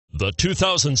The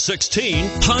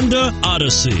 2016 Honda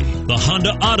Odyssey. The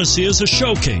Honda Odyssey is a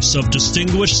showcase of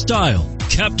distinguished style,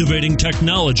 captivating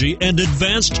technology, and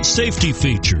advanced safety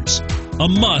features. A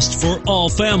must for all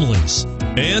families.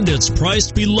 And it's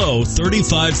priced below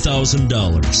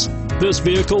 $35,000. This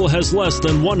vehicle has less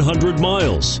than 100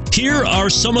 miles. Here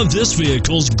are some of this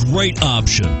vehicle's great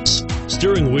options: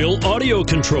 steering wheel audio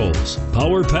controls,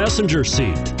 power passenger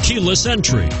seat, keyless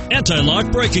entry,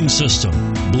 anti-lock braking system,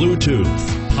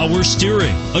 Bluetooth, power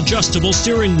steering, adjustable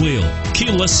steering wheel,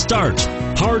 keyless start,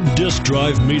 hard disk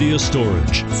drive media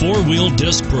storage, four-wheel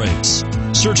disc brakes.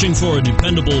 Searching for a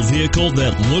dependable vehicle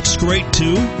that looks great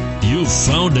too? You've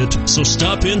found it, so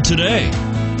stop in today.